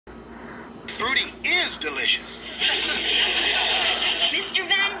fruity is delicious. Mr.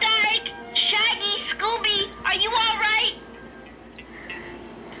 Van Dyke, Shaggy, Scooby, are you all right?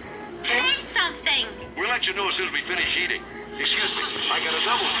 Say something. We'll let you know as soon as we finish eating. Excuse me, I got a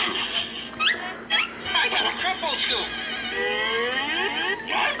double scoop. I got a triple scoop.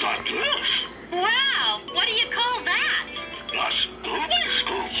 I got this. Wow, what do you call that? A Scooby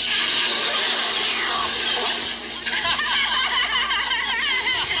Scoop.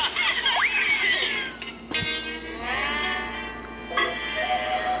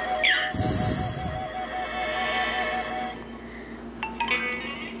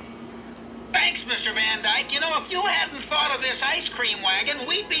 Thanks, Mr. Van Dyke. You know, if you hadn't thought of this ice cream wagon,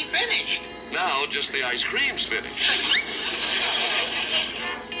 we'd be finished. Now just the ice cream's finished.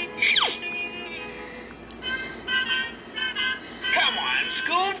 Come on,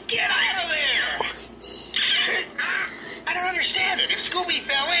 Scoob, get out of there! I don't understand it. If Scooby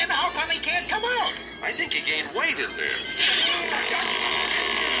fell in, how come he can't come out? I think he gained weight in there.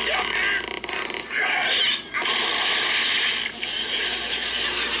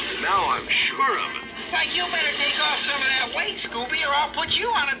 Now I'm sure of it. Like, you better take off some of that weight, Scooby, or I'll put you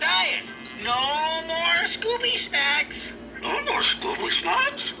on a diet. No more Scooby snacks. No more Scooby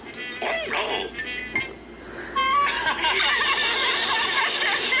snacks? Oh, no.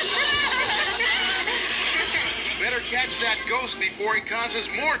 Better catch that ghost before he causes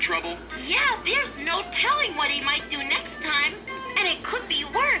more trouble. Yeah, there's no telling what he might do next time. And it could be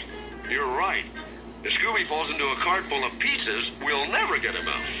worse. You're right. If Scooby falls into a cart full of pizzas, we'll never get him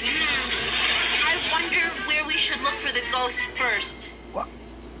out. I wonder where we should look for the ghost first. What?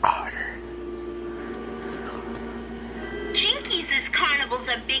 Jinkies' Carnival's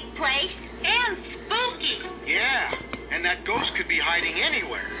a big place. And spooky. Yeah, and that ghost could be hiding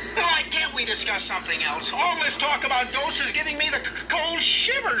anywhere. Why can't we discuss something else? All this talk about ghosts is giving me the cold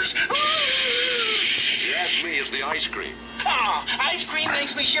shivers. You asked me, is the ice cream. Oh, ice cream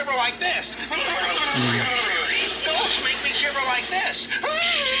makes me shiver like this. Ghosts make me shiver like this.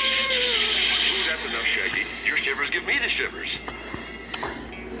 That's enough, Shaggy. Your shivers give me the shivers.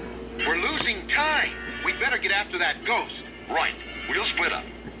 We're losing time. We'd better get after that ghost. Right. We'll split up.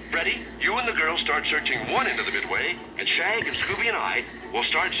 Freddie, you and the girls start searching one end of the midway, and Shag and Scooby and I will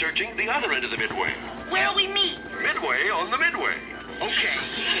start searching the other end of the midway. Where'll we meet? Midway on the midway. Okay,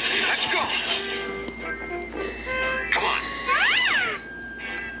 let's go. Come on.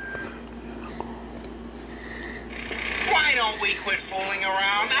 Why don't we quit fooling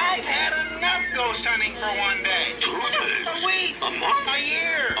around? I've had enough ghost hunting for one day. 2 days. A week. A month. A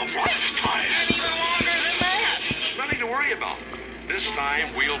year. A lifetime. And even longer than that. Nothing to worry about. This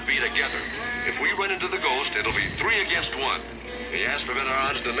time we'll be together. If we run into the ghost, it'll be 3 against 1. You ask for better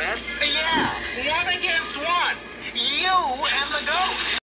odds than that? Yeah, 1 against 1. You and the ghost.